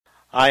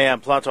I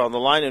am Planta on the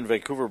line in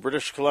Vancouver,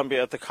 British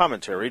Columbia at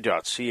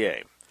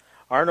thecommentary.ca.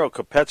 Arno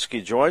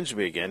Kopecky joins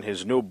me again.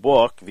 His new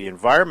book, The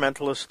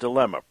Environmentalist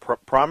Dilemma,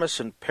 Promise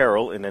and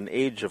Peril in an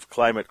Age of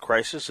Climate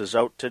Crisis, is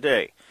out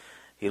today.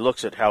 He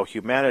looks at how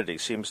humanity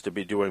seems to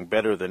be doing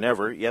better than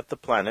ever, yet the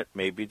planet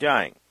may be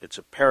dying. It's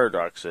a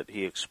paradox that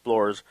he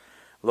explores,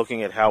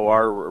 looking at how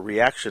our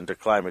reaction to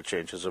climate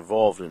change has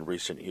evolved in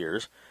recent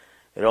years.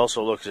 It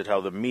also looks at how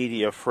the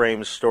media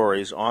frames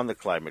stories on the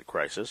climate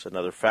crisis.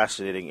 Another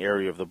fascinating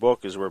area of the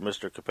book is where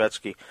Mr.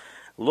 Kopecky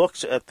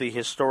looks at the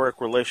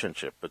historic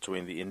relationship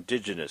between the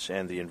indigenous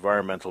and the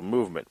environmental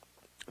movement.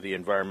 The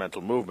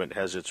environmental movement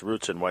has its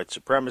roots in white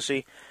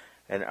supremacy,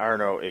 and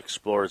Arno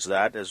explores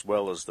that as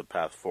well as the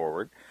path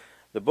forward.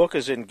 The book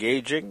is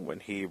engaging when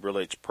he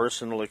relates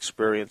personal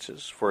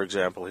experiences, for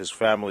example, his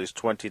family's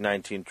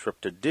 2019 trip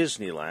to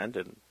Disneyland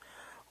and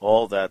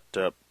all that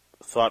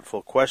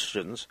thoughtful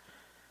questions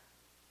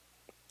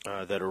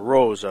that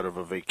arose out of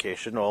a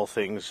vacation, all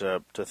things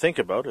to think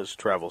about as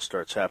travel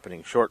starts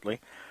happening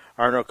shortly.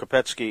 Arno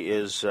Kopecky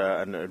is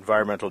an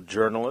environmental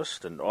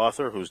journalist and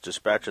author whose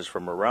dispatches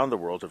from around the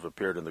world have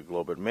appeared in the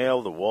Globe and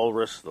Mail, the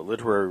Walrus, the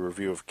Literary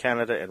Review of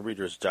Canada, and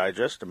Reader's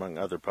Digest, among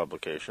other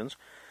publications.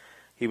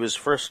 He was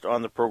first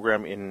on the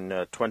program in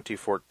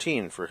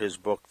 2014 for his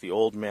book, The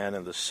Old Man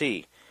and the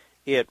Sea.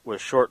 It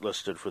was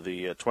shortlisted for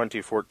the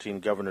 2014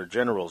 Governor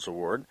General's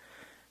Award.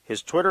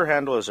 His Twitter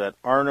handle is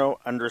at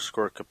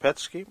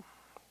Arno_Kopecky.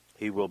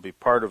 He will be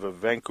part of a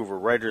Vancouver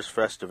Writers'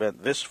 Fest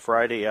event this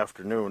Friday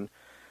afternoon,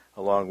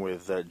 along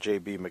with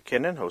J.B.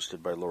 McKinnon,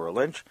 hosted by Laura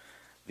Lynch.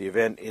 The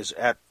event is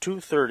at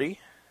 2:30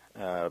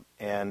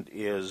 and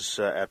is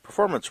at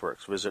Performance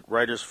Works. Visit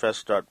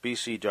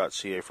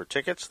writersfest.bc.ca for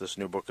tickets. This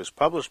new book is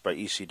published by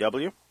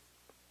ECW.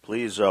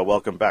 Please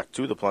welcome back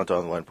to the Planta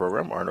on the Line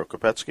program, Arno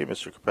Kopecky.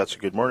 Mr. Kopecky,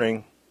 good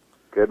morning.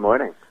 Good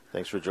morning.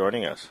 Thanks for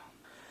joining us.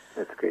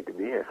 It's great to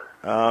be here.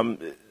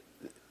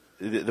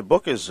 The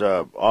book is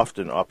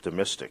often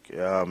optimistic.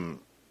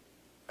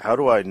 How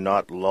do I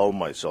not lull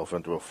myself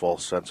into a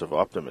false sense of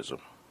optimism?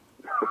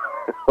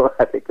 Well,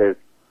 I think there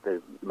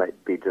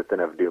might be just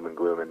enough doom and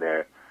gloom in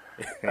there.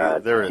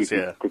 There is,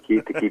 yeah. To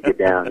keep you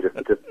down.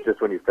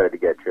 Just when you start to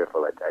get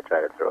cheerful, I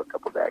try to throw a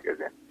couple daggers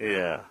in.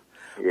 Yeah.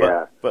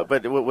 Yeah. But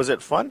was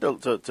it fun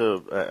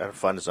to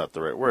fun is not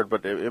the right word,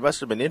 but it must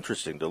have been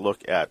interesting to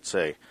look at,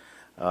 say,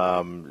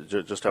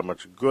 just how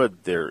much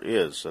good there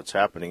is that's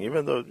happening,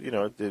 even though,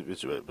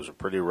 it was a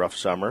pretty rough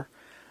summer.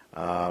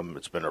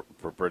 It's been a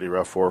pretty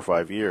rough 4 or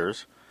 5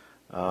 years.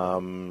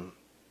 I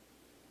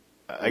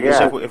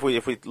guess if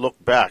we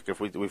look back, if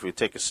we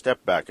take a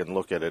step back and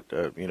look at it,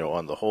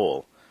 on the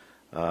whole,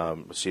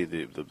 see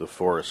the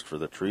forest for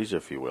the trees,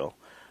 if you will,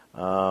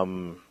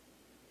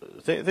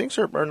 things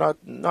are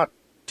not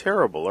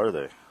terrible, are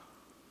they?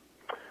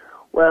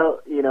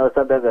 Well,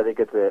 sometimes I think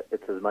it's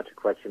as much a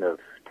question of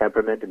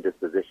temperament and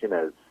disposition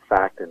as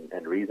fact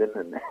and reason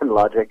and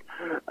logic.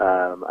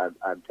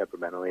 I'm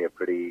temperamentally a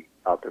pretty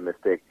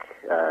optimistic,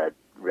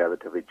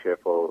 relatively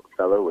cheerful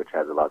fellow, which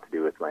has a lot to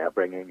do with my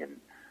upbringing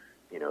and,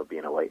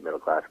 being a white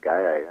middle-class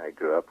guy. I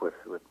grew up with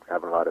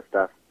having a lot of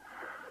stuff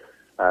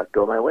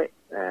go my way,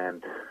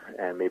 and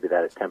maybe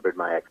that has tempered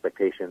my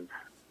expectations.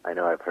 I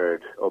know I've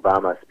heard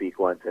Obama speak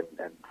once,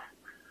 and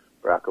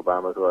Barack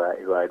Obama,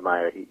 who I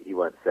admire, he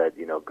once said,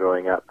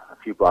 growing up a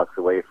few blocks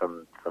away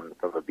from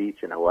a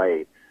beach in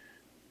Hawaii,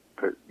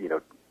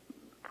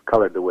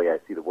 colored the way I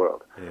see the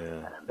world.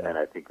 Yeah. And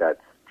I think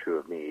that's true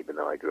of me, even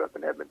though I grew up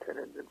in Edmonton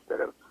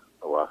instead of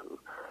Oahu.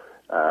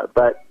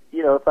 But,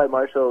 if I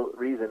marshal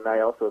reason, I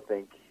also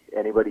think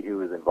anybody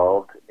who is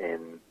involved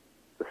in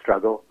the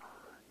struggle,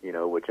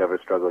 whichever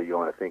struggle you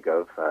want to think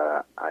of,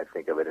 I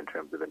think of it in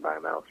terms of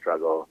environmental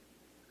struggle.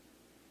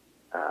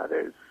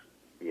 There's,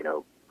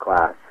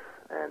 class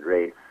and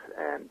race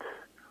and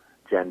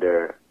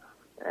gender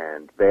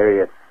and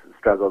various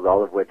struggles,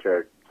 all of which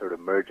are sort of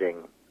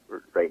merging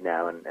right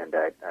now, and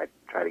I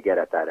try to get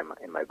at that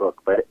in my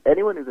book. But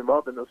anyone who's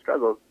involved in those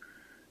struggles,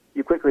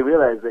 you quickly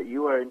realize that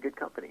you are in good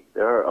company.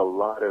 There are a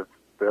lot of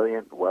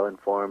brilliant,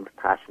 well-informed,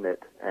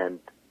 passionate, and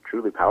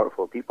truly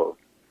powerful people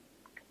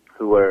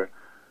who are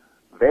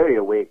very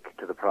awake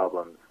to the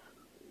problems,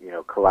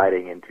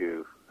 colliding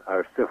into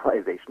our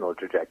civilizational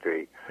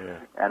trajectory,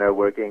 and are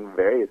working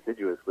very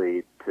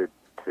assiduously to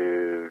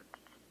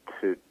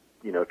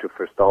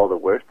forestall the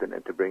worst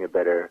and to bring a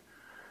better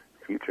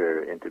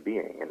future into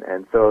being.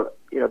 And so,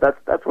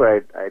 that's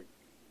where I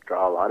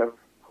draw a lot of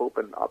hope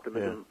and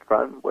optimism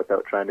from,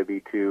 without trying to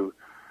be too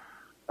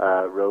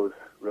rose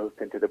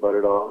tinted about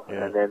it all.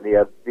 Yeah. And then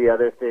the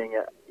other thing,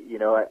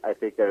 I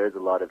think there is a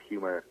lot of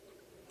humor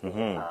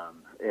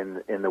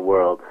in the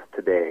world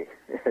today,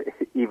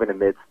 even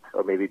amidst,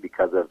 or maybe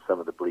because of some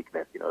of the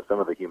bleakness. Some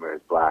of the humor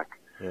is black.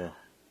 Yeah.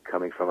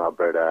 Coming from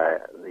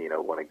Alberta,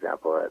 one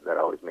example that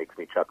always makes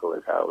me chuckle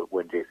is how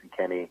when Jason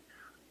Kenney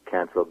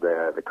canceled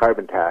the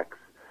carbon tax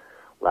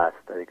I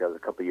think that was a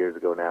couple of years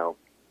ago now,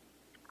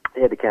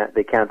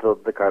 they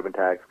canceled the carbon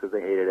tax because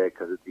they hated it,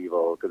 because it's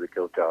evil, because it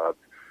kills jobs.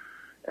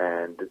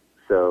 And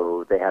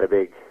so they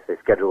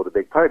scheduled a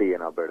big party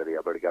in Alberta. The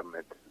Alberta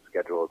government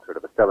scheduled sort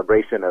of a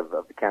celebration of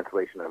the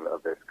cancellation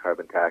of this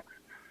carbon tax.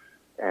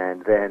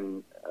 And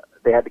then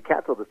they had to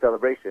cancel the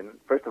celebration.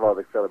 First of all,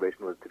 the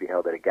celebration was to be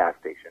held at a gas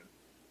station,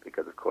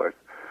 because of course.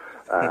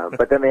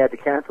 But then they had to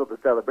cancel the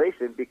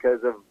celebration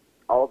because of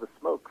all the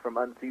smoke from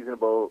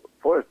unseasonable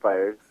forest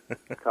fires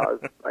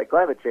caused by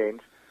climate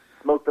change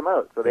smoked them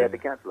out, so they had to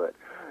cancel it.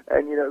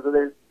 And,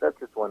 so that's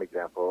just one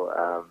example.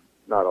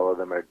 Not all of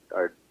them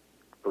are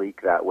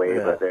bleak that way,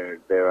 but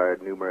there are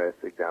numerous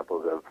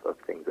examples of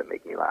things that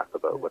make me laugh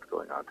about what's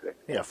going on today.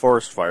 Yeah,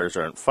 forest fires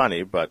aren't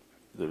funny, but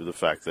the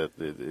fact that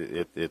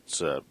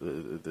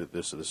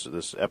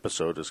this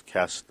episode is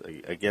cast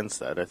against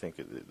that, I think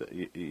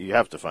you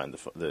have to find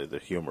the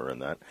humor in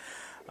that.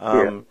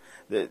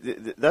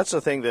 That's the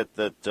thing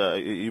that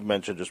you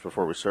mentioned just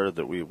before we started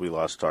that we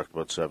last talked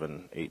about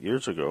 7-8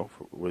 years ago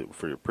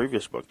for your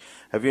previous book.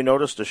 Have you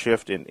noticed a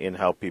shift in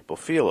how people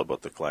feel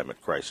about the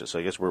climate crisis?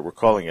 I guess we're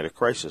calling it a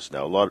crisis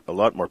now. A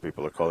lot more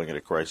people are calling it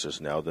a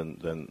crisis now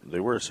than they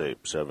were, say,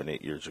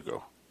 7-8 years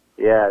ago.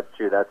 Yeah, it's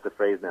true. That's the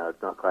phrase now.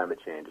 It's not climate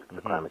change. It's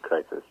the climate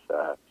crisis.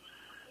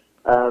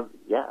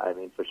 Yeah, I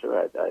mean, for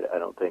sure. I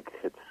don't think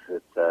it's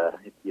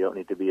you don't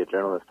need to be a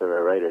journalist or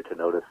a writer to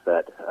notice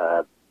that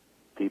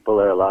people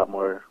are a lot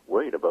more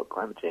worried about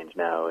climate change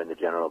now in the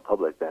general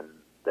public than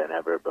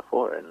ever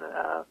before. And,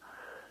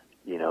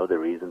 the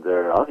reasons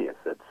are obvious.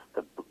 It's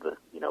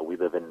we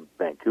live in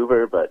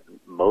Vancouver, but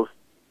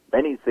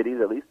many cities,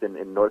 at least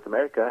in North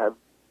America,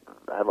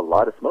 have a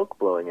lot of smoke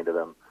blowing into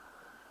them.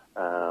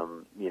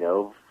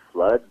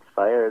 Floods,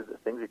 fires,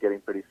 things are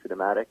getting pretty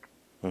cinematic.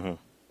 Mm-hmm.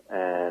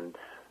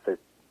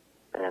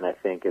 And I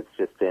think it's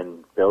just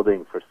been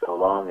building for so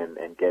long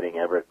and getting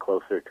ever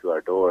closer to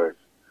our doors.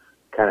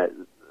 Kind of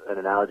an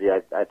analogy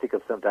I think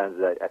of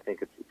sometimes. I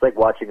think it's like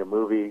watching a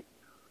movie.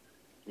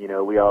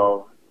 We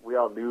all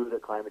knew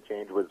that climate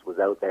change was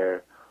out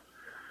there,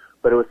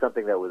 but it was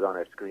something that was on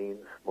our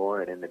screens more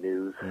and in the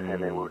news. Mm.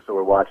 And then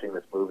we're watching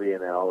this movie,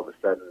 and then all of a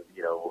sudden,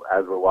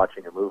 as we're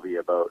watching a movie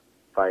about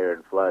fire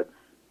and floods,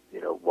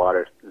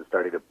 water is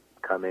starting to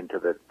come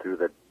through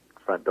the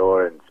front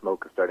door, and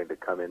smoke is starting to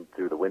come in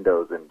through the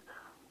windows, and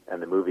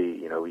the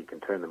movie, we can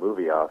turn the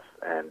movie off,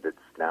 and it's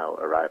now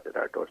arrived at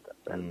our doorstep.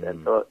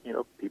 And so,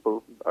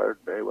 people are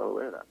very well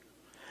aware of that.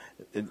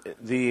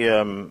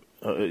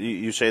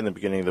 You say in the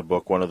beginning of the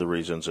book, one of the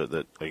reasons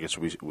that I guess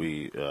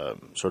we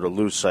sort of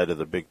lose sight of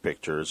the big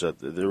picture is that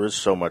there is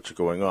so much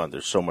going on.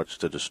 There's so much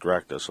to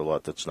distract us, a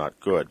lot that's not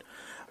good.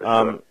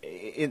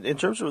 In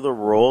terms of the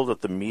role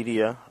that the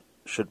media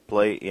should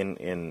play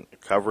in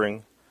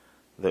covering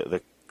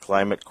the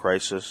climate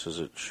crisis as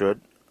it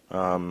should,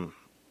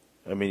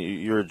 I mean,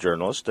 you're a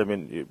journalist. I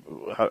mean,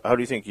 how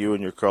do you think you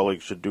and your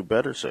colleagues should do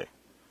better, say?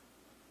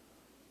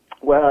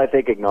 Well, I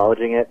think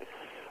acknowledging it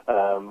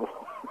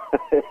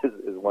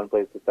is one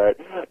place to start.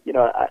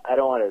 I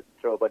don't want to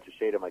throw a bunch of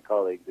shade at my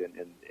colleagues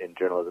in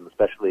journalism,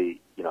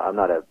 especially, I'm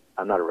not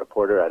a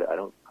reporter.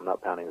 I'm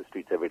not pounding the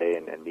streets every day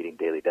and meeting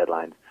daily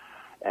deadlines.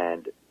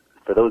 And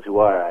for those who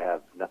are, I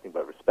have nothing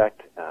but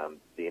respect.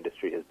 The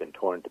industry has been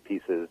torn to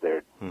pieces.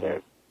 There's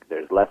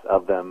less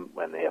of them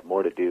when they have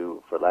more to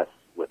do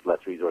with less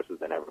resources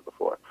than ever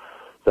before.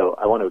 So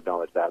I want to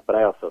acknowledge that. But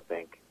I also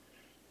think,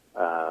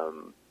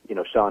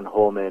 Sean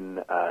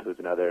Holman, who's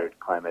another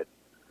climate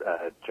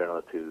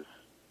journalist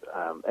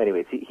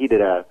anyways, he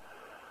did an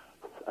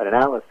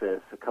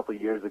analysis a couple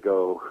of years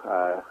ago,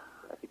 I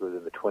think it was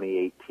in the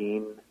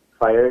 2018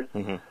 fires,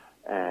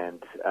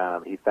 and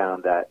he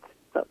found that,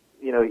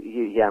 he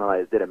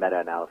did a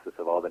meta-analysis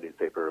of all the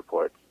newspaper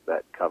reports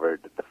that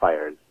covered the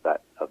fires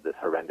of this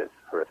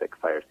horrific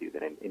fire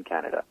season in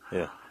Canada.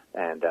 Yeah.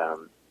 And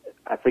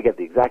I forget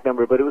the exact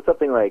number, but it was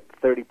something like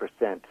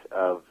 30%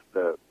 of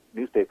the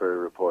newspaper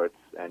reports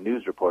and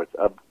news reports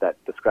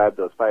that described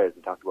those fires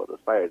and talked about those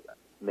fires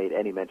made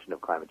any mention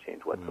of climate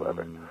change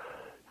whatsoever.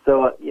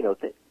 So,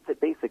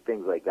 basic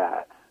things like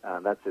that,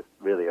 that's just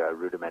really a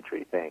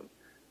rudimentary thing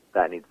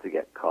that needs to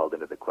get called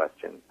into the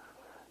question.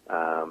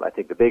 I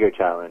think the bigger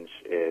challenge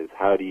is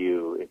how do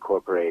you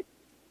incorporate,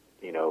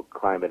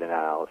 climate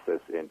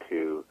analysis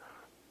into,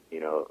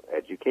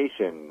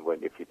 education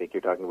if you think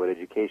you're talking about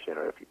education,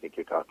 or if you think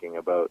you're talking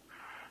about,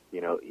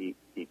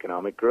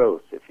 economic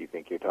growth, if you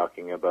think you're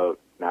talking about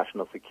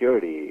national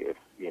security, if,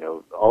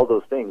 all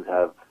those things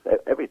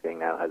everything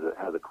now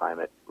has a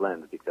climate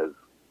lens, because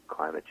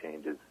climate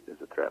change is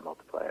a threat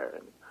multiplier,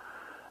 and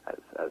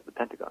as the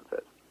Pentagon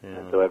says. Yeah.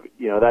 And so,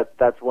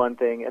 that's one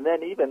thing. And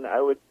then even,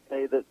 I would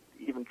say that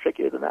even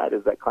trickier than that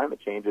is that climate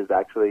change is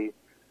actually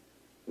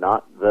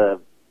not the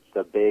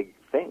big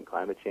thing.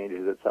 Climate change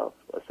is itself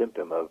a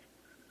symptom of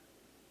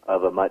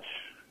a much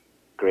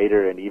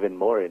greater and even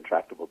more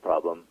intractable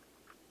problem,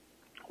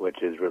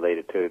 which is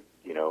related to,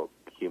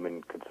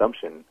 human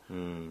consumption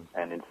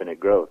and infinite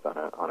growth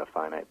on a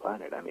finite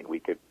planet. I mean, we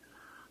could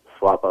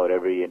swap out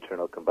every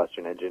internal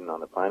combustion engine on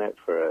the planet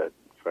for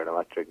an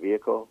electric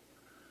vehicle,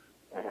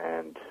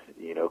 and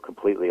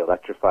completely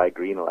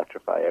green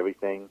electrify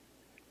everything,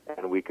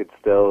 and we could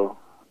still,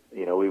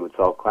 we would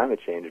solve climate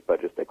change, but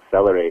just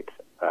accelerate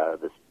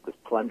this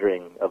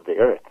plundering of the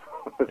earth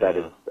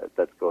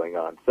that's going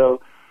on.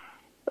 So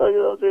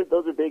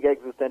those are big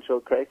existential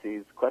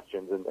crises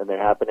questions, and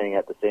they're happening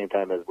at the same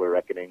time as we're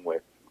reckoning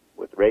with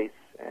race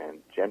and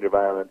gender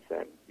violence,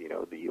 and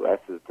the U.S.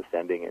 is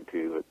descending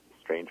into a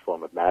strange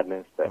form of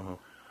madness that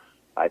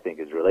I think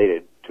is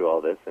related to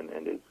all this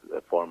and is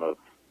a form of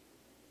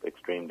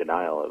extreme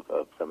denial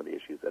of some of the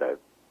issues that I've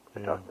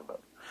been talking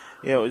about.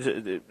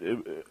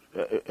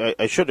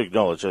 I should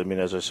acknowledge, I mean,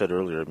 as I said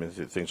earlier, I mean,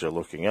 things are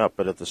looking up,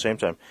 but at the same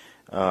time,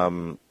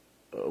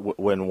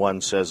 when one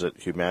says that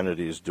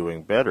humanity is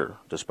doing better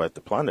despite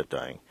the planet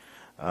dying,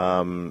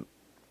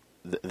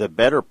 the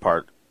better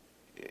part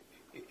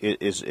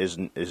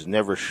is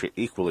never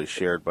equally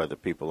shared by the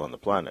people on the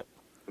planet.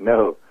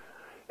 No,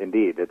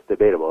 indeed, it's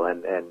debatable,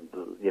 and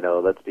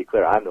let's be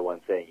clear. I'm the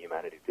one saying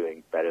humanity's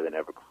doing better than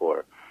ever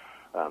before,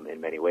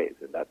 in many ways,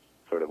 and that's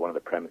sort of one of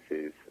the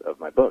premises of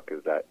my book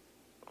is that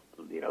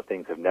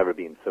things have never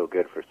been so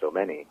good for so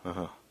many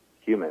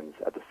humans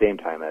at the same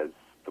time as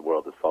the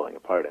world is falling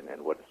apart,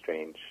 and what a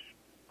strange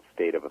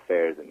state of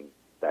affairs and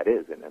that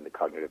is, and the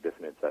cognitive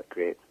dissonance that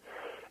creates.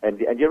 And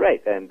you're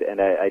right, and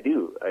I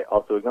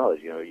also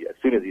acknowledge, as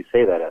soon as you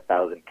say that,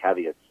 1,000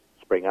 caveats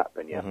spring up,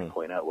 and you have to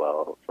point out,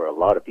 well, for a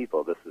lot of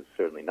people, this is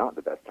certainly not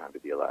the best time to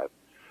be alive.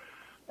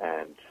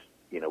 And,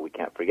 we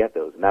can't forget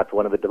those. And that's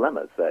one of the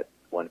dilemmas that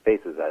one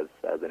faces as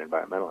an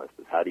environmentalist,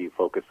 is how do you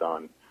focus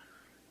on,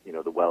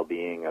 the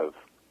well-being of,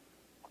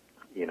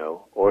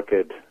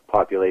 orchid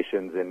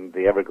populations in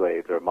the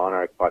Everglades or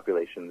monarch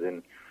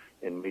populations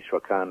in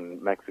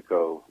Michoacan,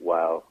 Mexico,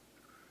 while,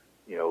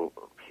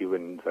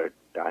 humans are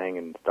dying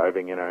and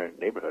starving in our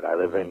neighborhood. I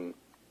live in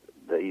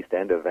the east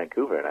end of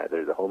Vancouver, and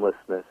there's a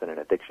homelessness and an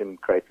addiction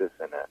crisis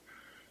and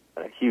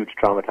a huge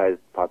traumatized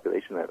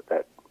population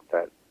that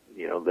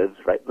lives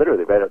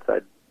literally right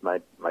outside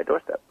my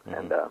doorstep.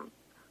 And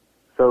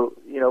so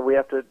we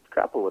have to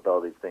grapple with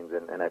all these things,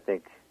 and I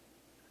think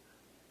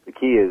the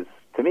key is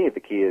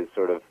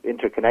sort of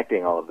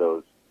interconnecting all of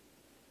those,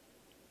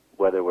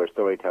 whether we're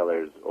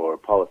storytellers or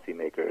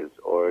policymakers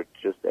or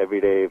just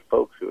everyday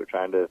folks who are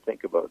trying to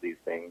think about these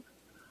things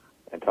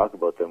and talk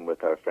about them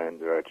with our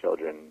friends or our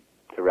children,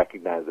 to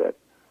recognize that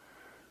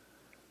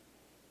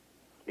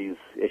these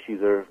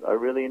issues are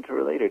really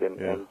interrelated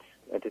and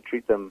to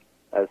treat them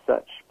as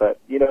such. But,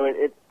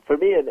 for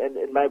me,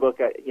 in my book,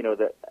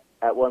 that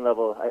at one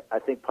level, I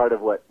think part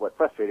of what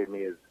frustrated me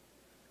is,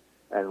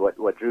 and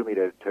what drew me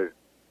to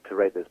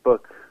write this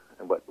book,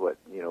 and what was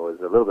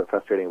a little bit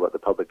frustrating about the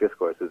public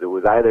discourse, is it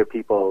was either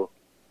people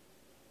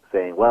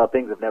saying, well,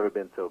 things have never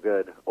been so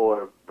good,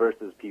 or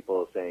versus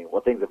people saying,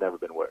 well, things have never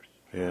been worse.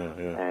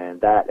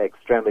 And that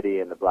extremity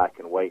in the black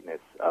and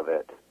whiteness of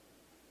it,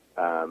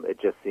 it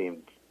just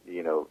seemed,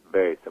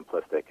 very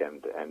simplistic,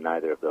 and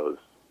neither of those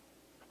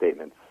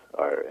statements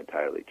are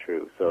entirely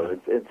true. So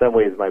in some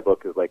ways, my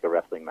book is like a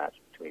wrestling match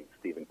between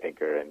Steven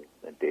Pinker and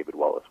David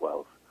Wallace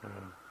Wells.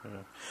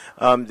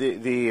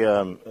 The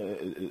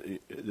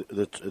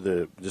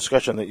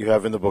discussion that you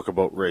have in the book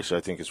about race, I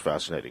think, is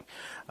fascinating.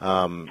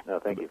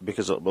 Thank you.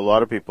 Because a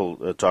lot of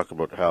people talk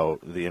about how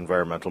the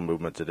environmental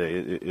movement today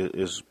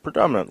is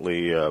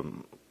predominantly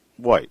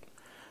white,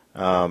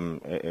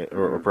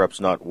 or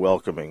perhaps not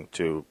welcoming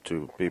to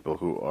people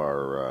who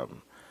are,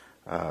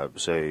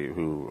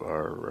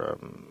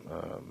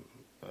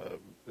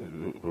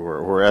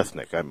 who are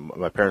ethnic.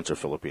 My parents are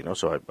Filipino,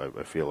 so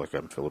I feel like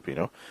I'm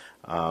Filipino.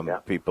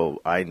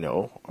 People I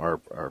know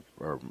are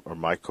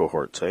my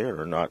cohort, say,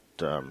 are not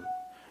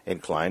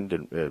inclined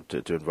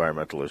to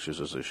environmental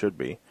issues as they should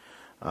be.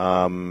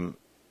 And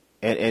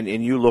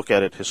you look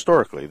at it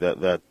historically,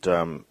 that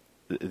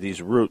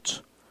these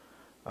roots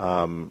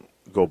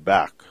go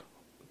back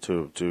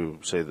to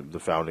say the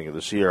founding of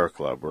the Sierra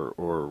Club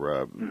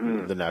or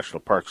the National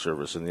Park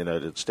Service in the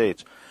United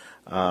States.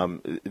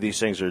 These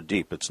things are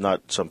deep. It's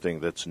not something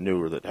that's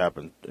new or that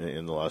happened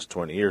in the last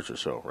 20 years or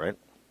so, right?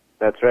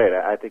 That's right.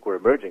 I think we're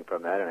emerging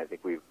from that, and I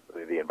think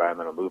the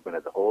environmental movement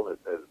as a whole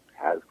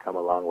has come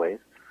a long ways.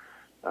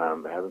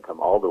 It hasn't come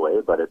all the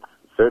way, but it's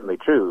certainly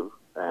true,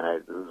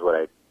 and this is what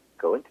I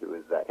go into,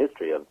 is that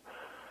history of,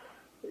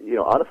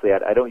 honestly,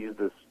 I don't use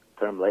this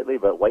term lightly,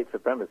 but white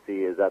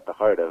supremacy is at the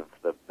heart of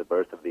the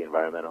birth of the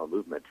environmental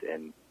movement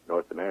in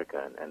North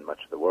America and much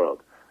of the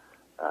world.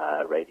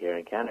 Right here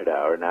in Canada,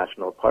 our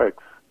national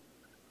parks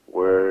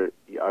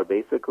are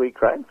basically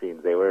crime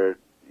scenes. They were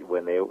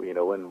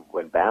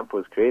when Banff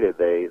was created,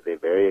 they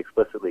very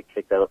explicitly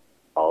kicked out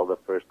all the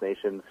First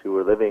Nations who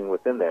were living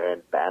within there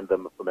and banned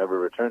them from ever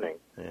returning.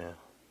 Yeah.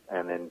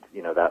 And then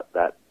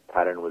that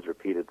pattern was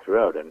repeated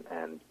throughout,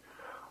 and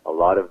a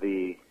lot of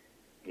the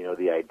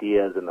the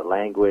ideas and the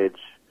language,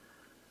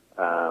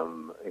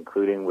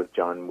 including with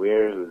John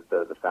Muir, who's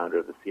the founder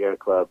of the Sierra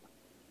Club,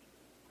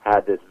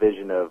 had this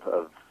vision of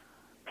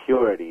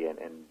purity and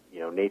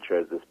nature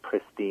as this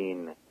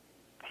pristine,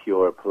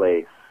 pure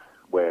place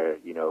where,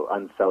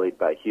 unsullied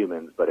by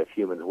humans, but if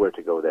humans were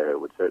to go there, it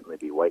would certainly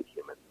be white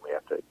humans. We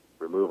have to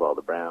remove all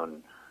the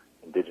brown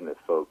indigenous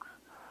folks.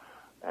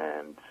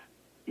 And,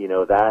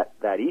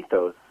 that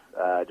ethos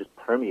just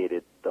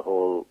permeated the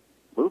whole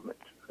movement.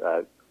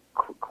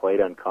 quite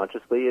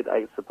unconsciously,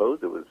 I suppose.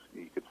 It was,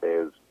 you could say,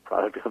 it was a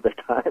product of their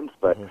times,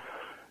 but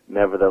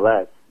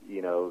nevertheless,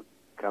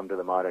 come to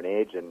the modern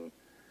age and,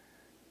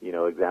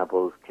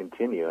 examples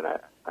continue. And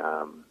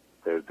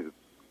there's the,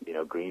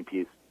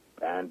 Greenpeace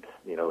band,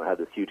 had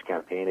this huge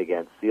campaign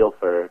against seal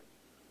fur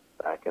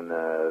back in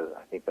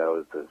I think that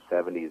was the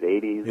 70s,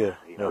 80s,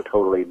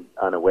 totally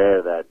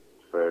unaware that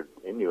for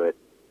Inuit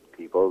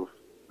peoples,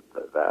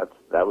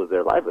 that was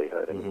their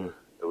livelihood, and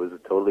it was a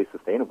totally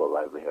sustainable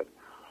livelihood.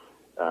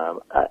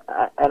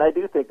 And I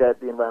do think that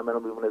the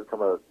environmental movement has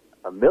come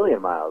a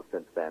million miles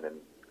since then, and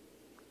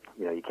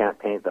you can't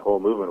paint the whole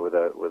movement with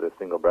a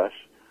single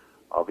brush.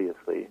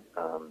 Obviously,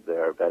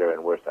 there are better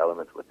and worse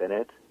elements within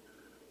it,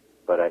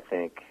 but I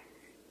think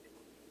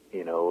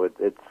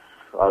it's.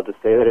 I'll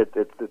just say that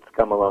it's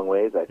come a long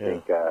ways. I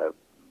think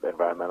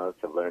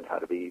environmentalists have learned how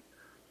to be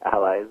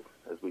allies,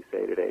 as we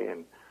say today,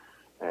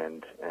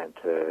 and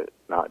to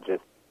not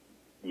just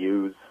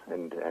use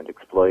and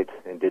exploit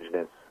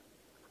indigenous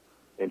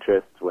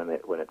interests when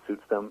it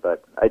suits them.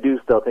 But I do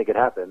still think it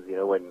happens.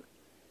 When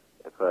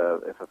if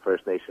a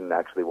First Nation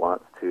actually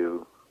wants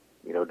to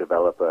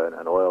develop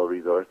an oil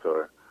resource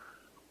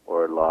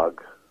or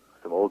log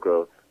some old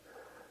growth,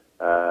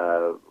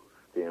 the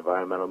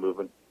environmental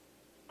movement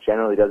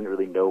generally doesn't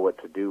really know what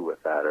to do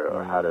with that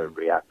or how to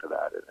react to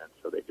that, and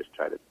so they just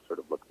try to sort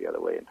of look the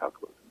other way and talk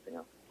about something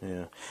else.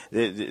 Yeah,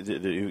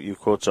 you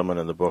quote someone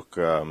in the book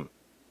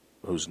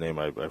whose name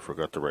I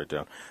forgot to write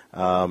down.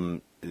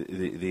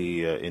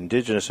 The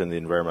indigenous and the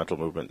environmental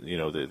movement,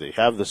 they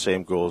have the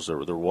same goals.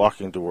 They're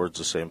walking towards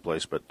the same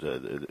place, but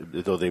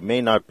though they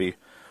may not be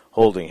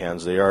holding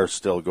hands, they are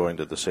still going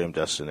to the same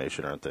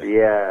destination, aren't they?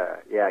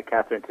 Yeah.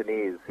 Catherine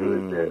Tenise, who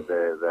is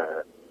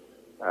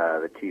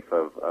the chief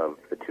of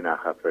the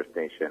Tunaha First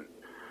Nation,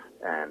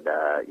 and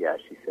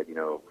she said,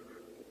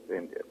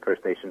 in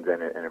First Nations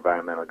and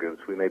environmental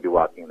groups, we may be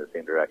walking in the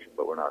same direction,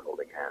 but we're not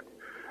holding hands.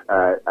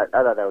 I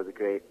thought that was a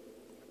great,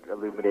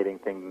 illuminating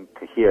thing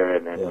to hear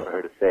and for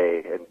her to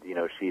say. And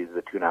she's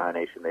the Tunaha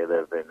Nation. They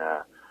live in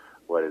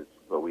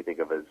what we think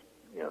of as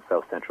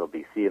south central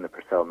BC in the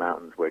Purcell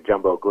Mountains, where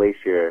Jumbo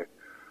Glacier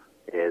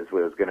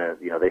was going to,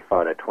 they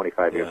fought a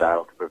 25-year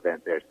battle to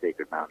prevent their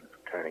sacred mountains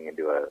from turning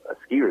into a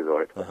ski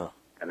resort.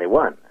 And they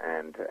won,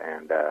 and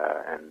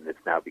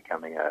it's now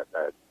becoming a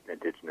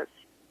indigenous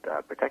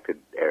protected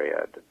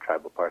area, a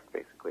tribal park,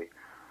 basically.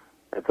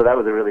 And so that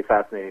was a really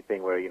fascinating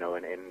thing, where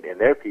in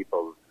their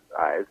people's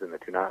eyes,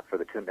 for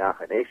the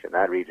Tunaha Nation,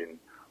 that region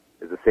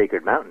is a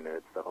sacred mountain, and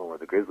it's the home of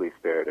the grizzly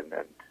spirit, and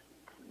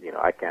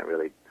I can't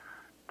really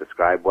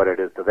describe what it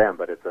is to them,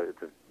 but it's a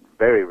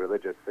very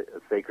religious,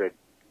 sacred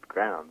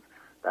grounds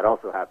that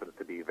also happens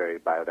to be very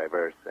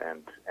biodiverse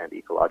and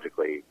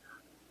ecologically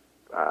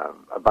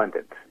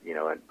abundant,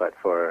 but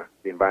for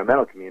the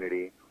environmental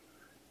community,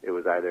 it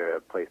was either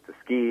a place to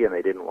ski, and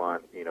they didn't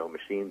want,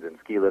 machines and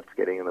ski lifts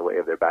getting in the way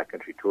of their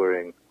backcountry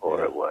touring,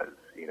 or it was,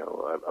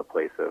 a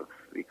place of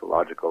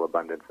ecological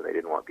abundance, and they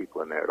didn't want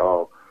people in there at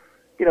all.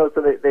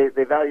 So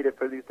they valued it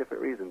for these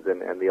different reasons,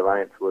 and the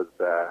alliance was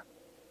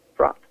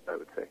fraught, I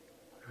would say.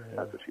 Yeah.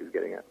 That's what she was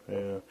getting at.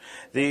 Yeah.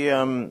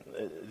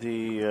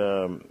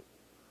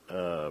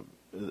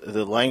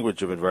 The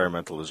language of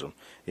environmentalism.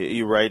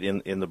 You write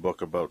in the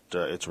book about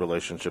its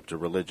relationship to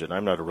religion.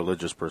 I'm not a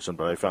religious person,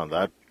 but I found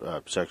that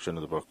section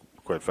of the book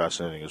quite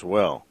fascinating as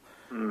well.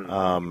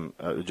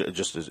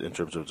 Just in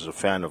terms of as a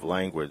fan of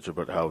language,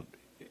 about how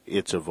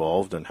it's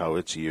evolved and how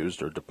it's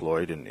used or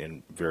deployed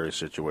in various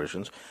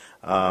situations.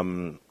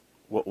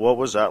 What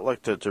was that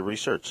like to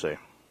research, say?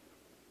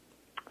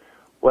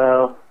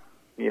 Well,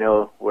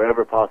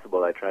 wherever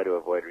possible, I try to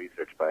avoid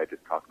research by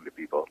just talking to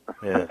people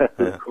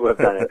who have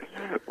done it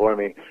for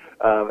me.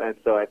 And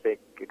so I think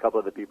a couple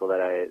of the people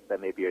that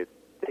maybe you're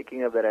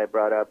thinking of that I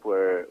brought up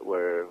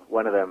were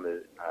one of them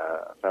is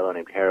a fellow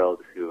named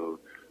Harold, who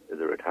is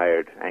a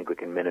retired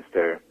Anglican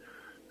minister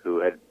who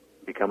had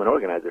become an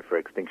organizer for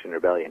Extinction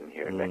Rebellion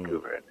here in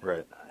Vancouver. And,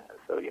 right.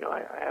 So,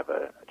 I have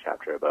a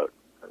chapter about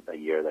a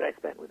year that I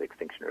spent with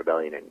Extinction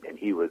Rebellion, and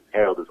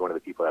Harold is one of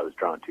the people I was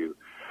drawn to.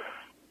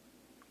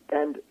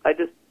 And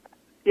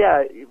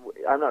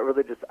I'm not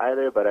religious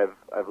either, but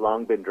I've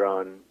long been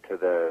drawn to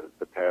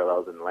the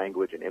parallels in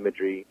language and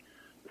imagery,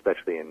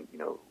 especially in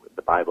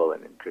the Bible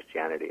and in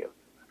Christianity, of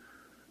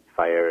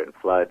fire and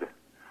flood.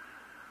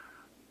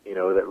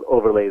 That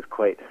overlays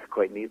quite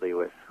neatly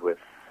with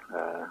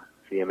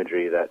the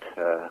imagery that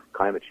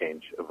climate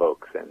change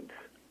evokes, and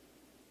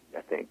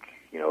I think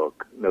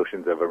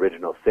notions of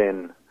original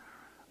sin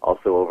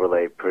also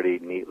overlay pretty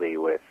neatly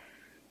with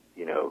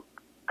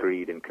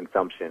greed and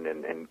consumption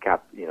and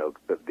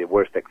the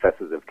worst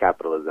excesses of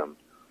capitalism.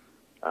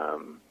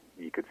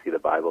 You could see the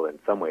Bible in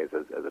some ways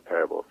as a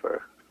parable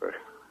for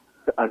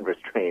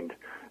unrestrained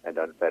and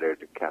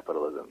unfettered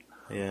capitalism.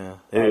 Yeah.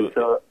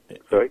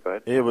 Sorry, go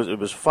ahead. It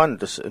was fun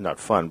not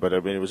fun, but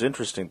it was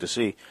interesting to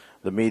see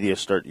the media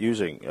start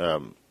using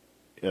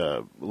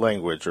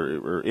language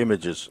or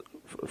images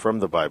from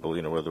the Bible,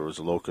 whether it was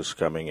locusts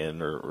coming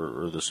in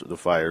or the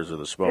fires or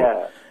the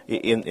smoke. Yeah.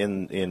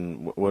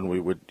 In when we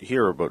would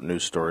hear about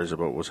news stories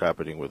about what's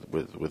happening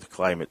with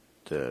climate,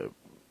 the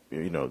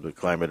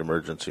climate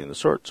emergency and the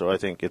sort. So I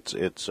think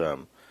it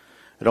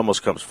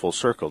almost comes full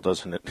circle,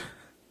 doesn't it?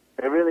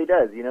 It really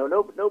does.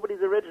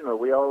 Nobody's original.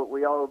 We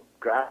all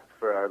grasp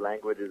for our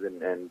languages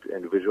and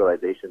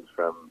visualizations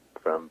from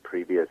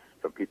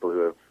people who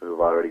have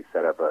already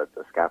set up a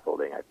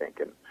scaffolding, I think,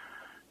 and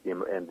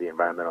the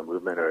environmental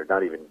movement, or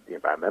not even the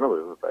environmental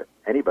movement, but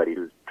anybody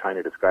who's trying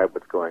to describe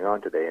what's going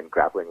on today and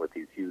grappling with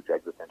these huge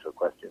existential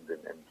questions and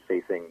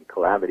facing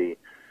calamity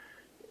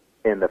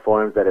in the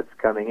forms that it's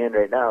coming in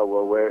right now.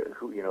 Well,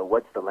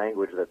 what's the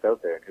language that's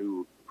out there,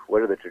 and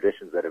what are the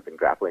traditions that have been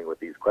grappling with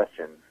these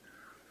questions?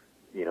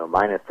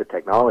 Minus the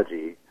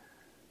technology,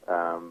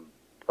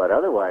 but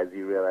otherwise,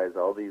 you realize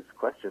all these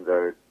questions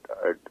are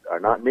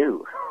not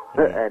new,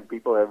 and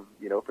people have,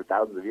 for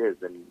thousands of years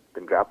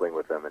been grappling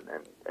with them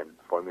and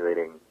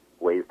formulating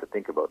ways to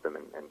think about them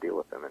and deal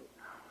with them.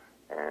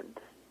 And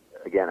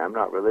again, I'm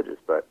not religious,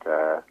 but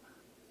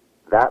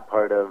that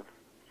part of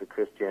the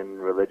Christian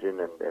religion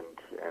and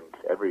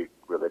every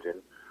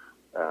religion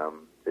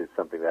is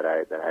something that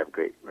I have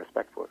great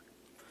respect for.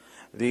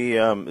 I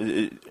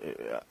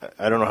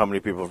don't know how many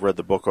people have read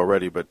the book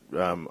already, but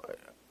I'm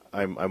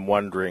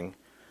wondering,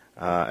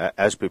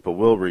 as people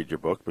will read your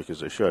book, because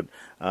they should,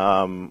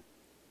 how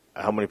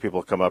many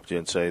people come up to you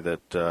and say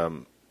that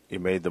you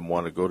made them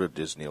want to go to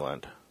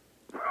Disneyland?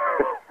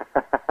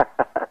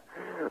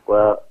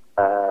 Well,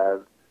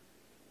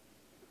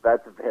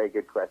 that's a very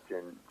good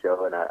question,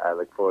 Joe, and I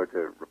look forward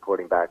to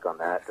reporting back on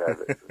that.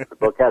 The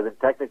book hasn't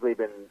technically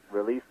been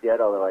released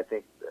yet, although I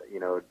think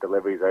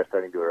deliveries are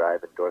starting to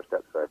arrive at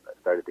doorsteps, so I've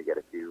started to get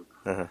a few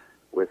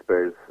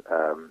whispers.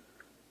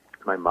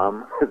 My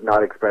mom has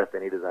not expressed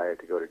any desire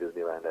to go to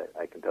Disneyland,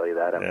 I can tell you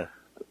that. I'm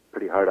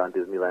pretty hard on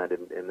Disneyland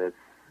in this,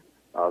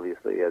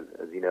 obviously, as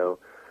you know.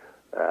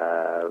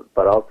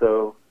 But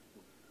also,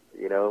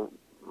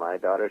 my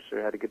daughter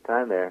sure had a good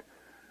time there.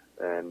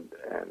 And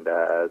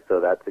so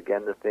that's,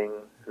 again, the thing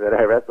that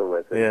I wrestle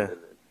with.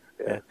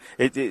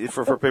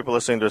 For people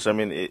listening to us, I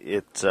mean,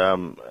 this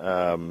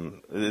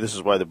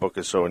is why the book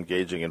is so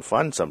engaging and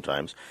fun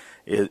sometimes,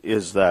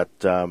 is that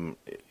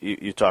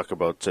you talk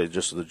about, say,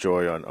 just the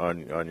joy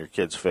on your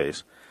kid's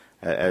face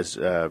as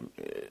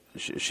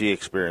she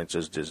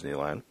experiences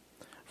Disneyland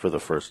for the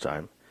first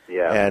time.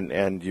 Yeah.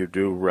 And you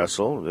do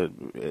wrestle,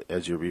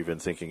 as you're even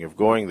thinking of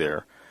going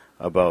there,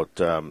 about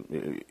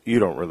you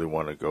don't really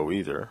want to go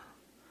either.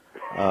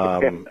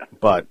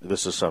 But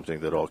this is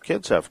something that all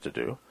kids have to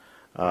do,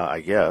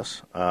 I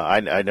guess. I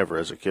never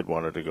as a kid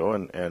wanted to go,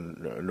 and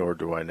nor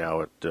do I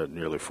now at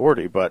nearly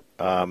 40. But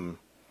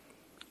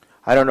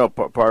I don't know.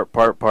 Part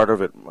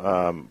of it,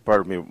 part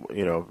of me,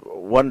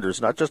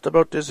 wonders not just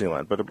about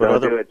Disneyland, but about Don't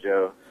other. do it,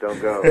 Joe.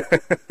 Don't go.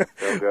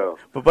 Don't go.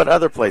 But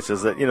other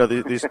places that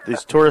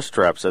these tourist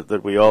traps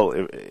that we all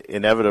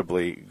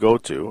inevitably go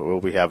to.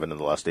 Well, we haven't in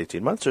the last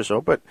 18 months or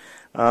so. But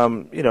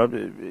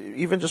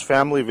even just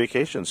family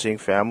vacations, seeing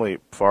family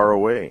far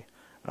away,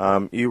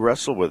 you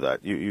wrestle with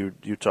that.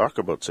 You talk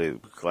about, say,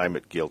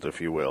 climate guilt,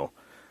 if you will,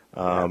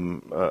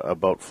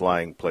 about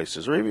flying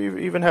places, or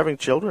even having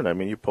children. I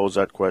mean, you pose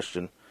that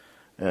question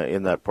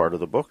in that part of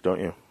the book, don't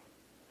you?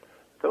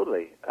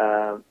 Totally.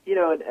 And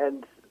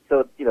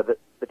so,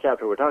 the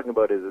chapter we're talking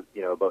about is,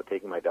 about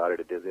taking my daughter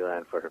to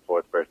Disneyland for her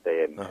 4th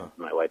birthday, and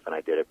my wife and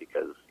I did it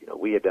because,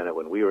 we had done it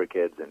when we were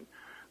kids, and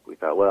we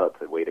thought, well, it's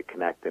a way to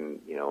connect and,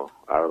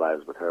 our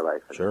lives with her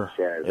life and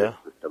share this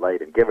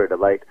delight and give her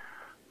delight.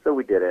 So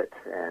we did it,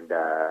 and,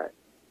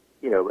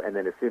 and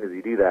then as soon as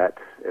you do that,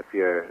 if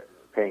you're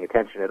paying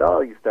attention at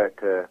all, you start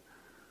to,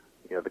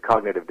 the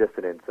cognitive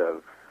dissonance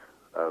of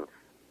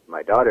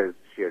my daughter's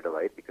sheer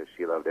delight, because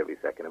she loved every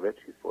second of it.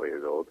 She's 4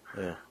 years old,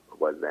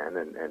 was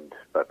then,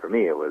 but for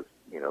me it was,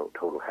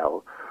 total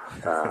hell.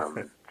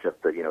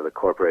 Just the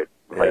corporate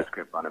vice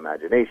grip on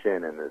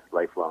imagination and this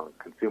lifelong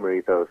consumer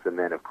ethos, and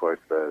then of course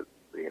the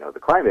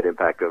climate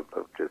impact of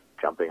just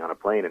jumping on a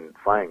plane and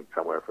flying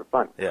somewhere for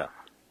fun. Yeah.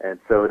 And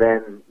so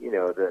then,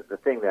 the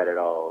thing that it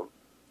all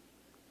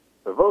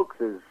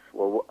evokes is,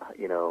 well,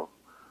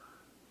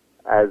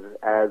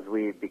 as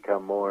we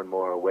become more and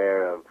more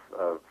aware of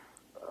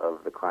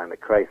the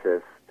climate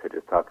crisis, to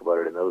just talk about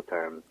it in those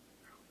terms,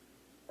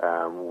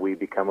 we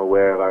become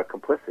aware of our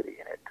complicity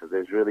in it, because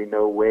there's really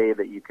no way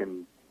that you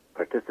can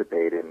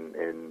participate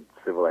in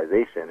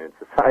civilization and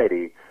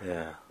society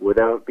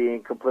without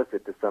being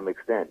complicit to some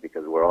extent,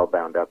 because we're all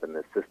bound up in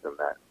this system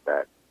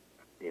that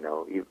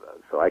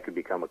so I could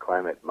become a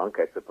climate monk,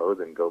 I suppose,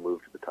 and go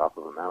move to the top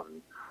of a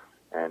mountain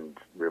and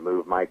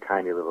remove my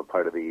tiny little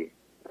part of the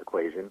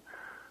equation,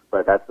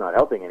 but that's not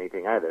helping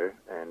anything either.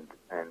 And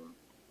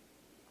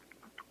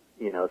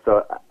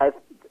so I,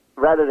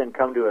 rather than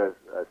come to a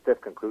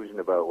stiff conclusion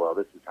about, well,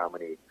 this is how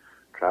many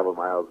travel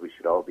miles we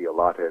should all be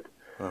allotted,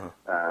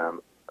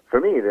 for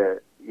me,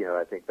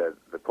 I think that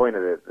the point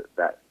of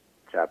that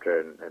chapter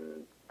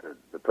and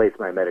the place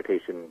my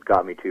meditation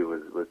got me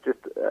to was just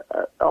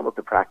almost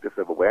a practice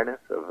of awareness,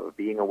 of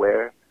being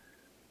aware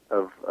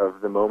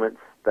of the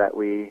moments that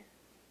we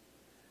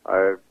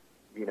are,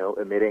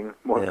 emitting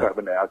more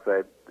carbon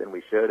dioxide than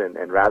we should,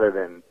 and rather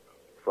than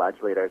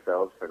flagellate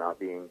ourselves for not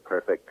being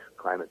perfect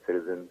climate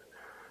citizens,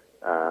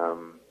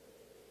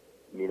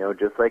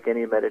 just like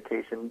any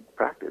meditation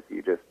practice,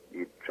 you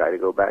try to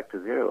go back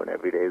to zero, and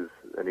every day is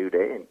a new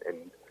day,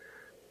 and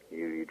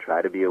you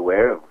try to be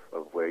aware of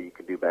where you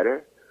could do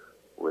better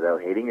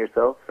without hating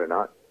yourself for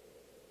not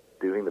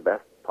doing the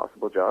best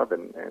possible job,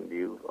 and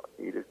you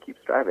just keep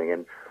striving.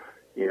 And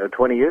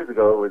 20 years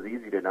ago, it was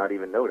easy to not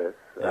even notice.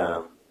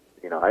 Yeah.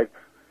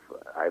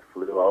 I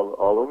flew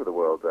all over the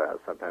world,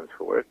 sometimes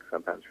for work,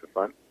 sometimes for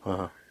fun.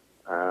 Uh-huh.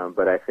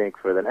 But I think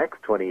for the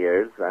next 20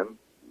 years, I'm,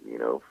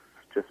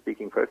 just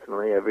speaking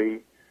personally,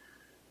 every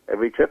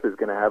trip is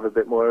going to have a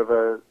bit more of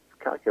a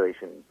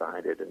calculation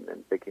behind it,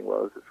 and thinking,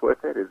 well, is this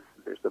worth it? Is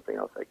there something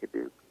else I could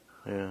do?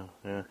 Yeah.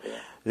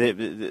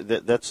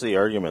 That's the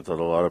argument that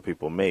a lot of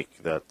people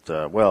make, that,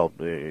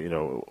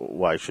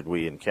 why should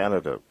we in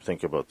Canada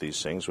think about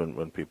these things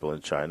when people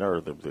in China,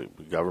 or the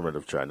government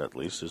of China at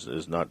least,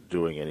 is not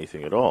doing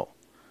anything at all?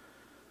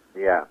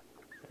 Yeah.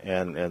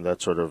 And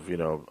that sort of,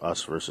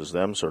 us versus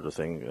them sort of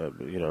thing,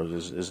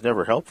 is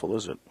never helpful,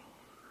 is it?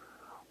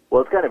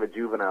 Well, it's kind of a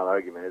juvenile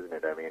argument, isn't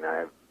it? I mean,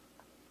 I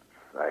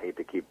hate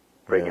to keep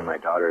bringing my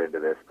daughter into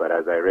this, but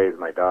as I raise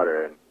my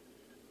daughter, and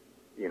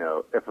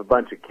if a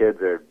bunch of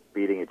kids are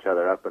beating each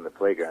other up in the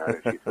playground,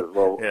 and she says,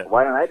 well,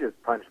 why don't I just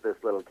punch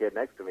this little kid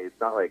next to me? It's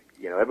not like,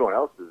 everyone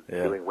else is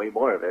doing way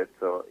more of it.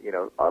 So,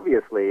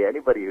 obviously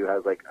anybody who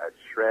has like a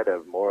shred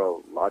of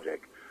moral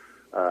logic,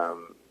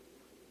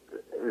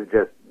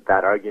 just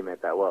that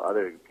argument that, well,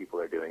 other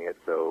people are doing it,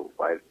 so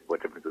what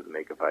difference does it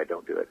make if I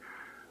don't do it?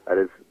 That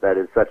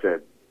is such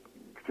a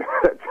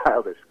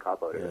childish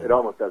cop-out. Yeah. It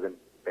almost doesn't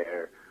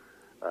bear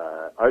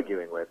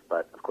arguing with,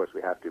 but of course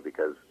we have to,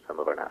 because some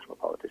of our national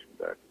politicians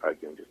are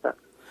arguing just that.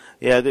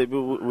 Yeah,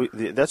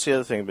 that's the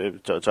other thing,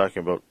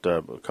 talking about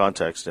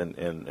context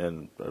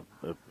and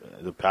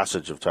the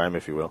passage of time,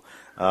 if you will.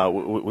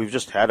 We've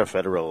just had a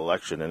federal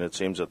election, and it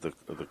seems that the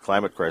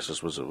climate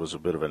crisis was a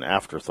bit of an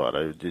afterthought.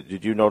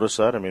 Did you notice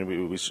that? I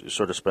mean, we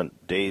sort of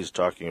spent days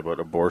talking about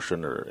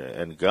abortion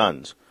and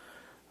guns.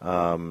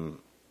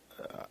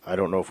 I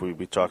don't know if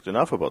we talked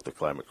enough about the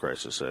climate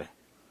crisis, eh?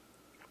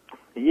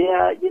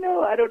 Yeah,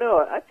 I don't know.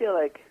 I feel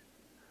like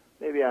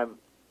maybe I'm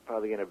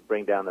probably going to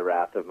bring down the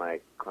wrath of my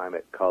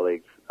climate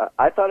colleagues.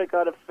 I thought it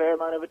got a fair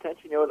amount of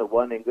attention. In the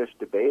One English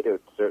debate, there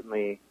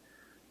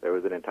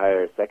was an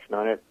entire section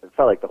on it. It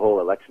felt like the whole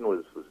election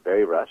was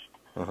very rushed.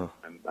 Uh-huh.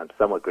 I'm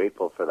somewhat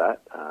grateful for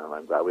that.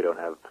 I'm glad we don't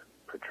have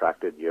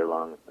protracted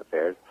year-long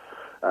affairs.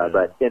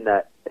 But in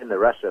the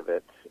rush of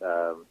it,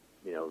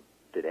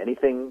 did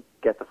anything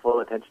get the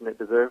full attention it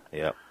deserved?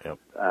 Yep.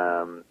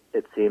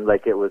 It seemed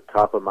like it was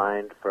top of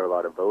mind for a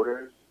lot of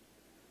voters.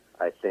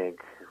 I think,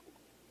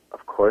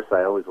 of course,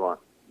 I always want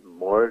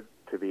more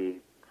to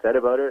be said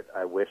about it.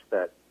 I wish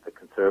that the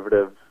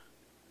Conservatives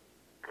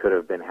could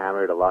have been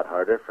hammered a lot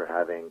harder for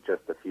having,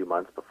 just a few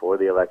months before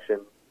the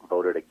election,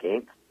 voted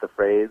against the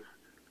phrase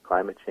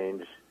climate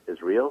change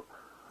is real.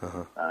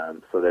 Uh-huh.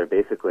 So they're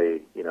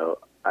basically,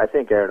 I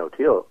think Aaron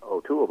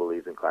O'Toole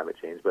believes in climate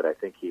change, but I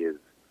think he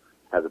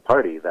has a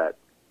party that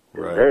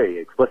is very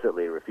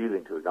explicitly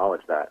refusing to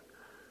acknowledge that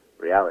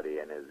reality,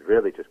 and is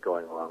really just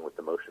going along with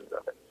the motions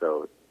of it.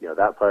 So,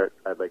 that part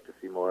I'd like to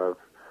see more of.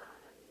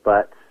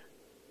 But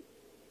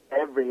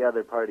every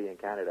other party in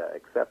Canada,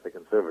 except the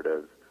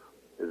Conservatives,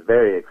 is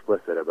very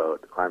explicit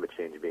about climate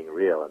change being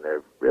real, and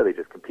they're really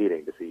just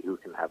competing to see who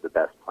can have the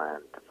best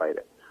plan to fight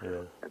it.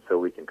 Yeah. And so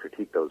we can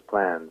critique those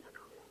plans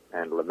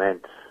and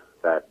lament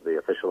that the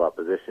official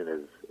opposition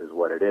is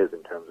what it is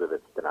in terms of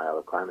its denial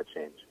of climate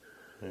change.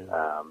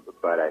 Yeah.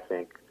 But I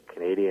think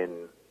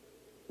Canadian,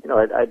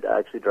 I'd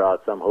actually draw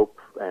some hope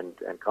and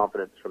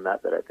confidence from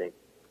that I think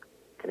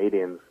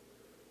Canadians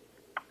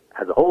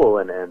as a whole,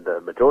 and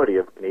the majority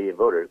of Canadian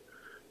voters,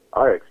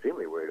 are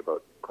extremely worried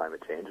about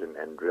climate change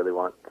and really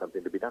want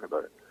something to be done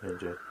about it.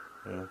 Indeed.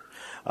 Yeah.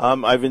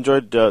 I've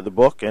enjoyed the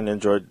book and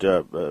enjoyed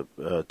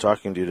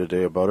talking to you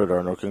today about it,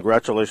 Arno.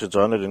 Congratulations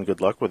on it, and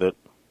good luck with it.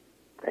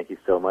 Thank you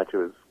so much. It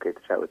was great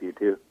to chat with you,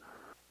 too.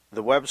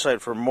 The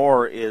website for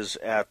more is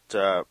at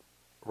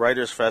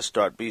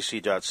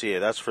writersfest.bc.ca.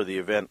 That's for the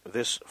event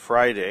this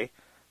Friday,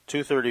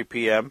 2:30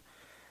 p.m.,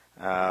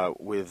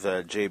 with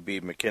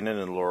J.B.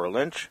 McKinnon and Laura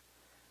Lynch.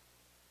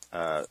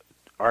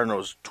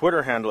 Arno's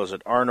Twitter handle is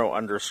at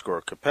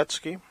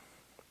Arno_Kopecky.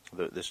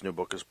 This new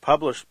book is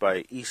published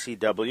by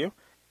ECW.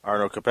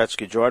 Arno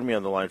Kopecky joined me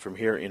on the line from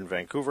here in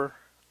Vancouver.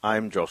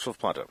 I'm Joseph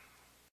Planta.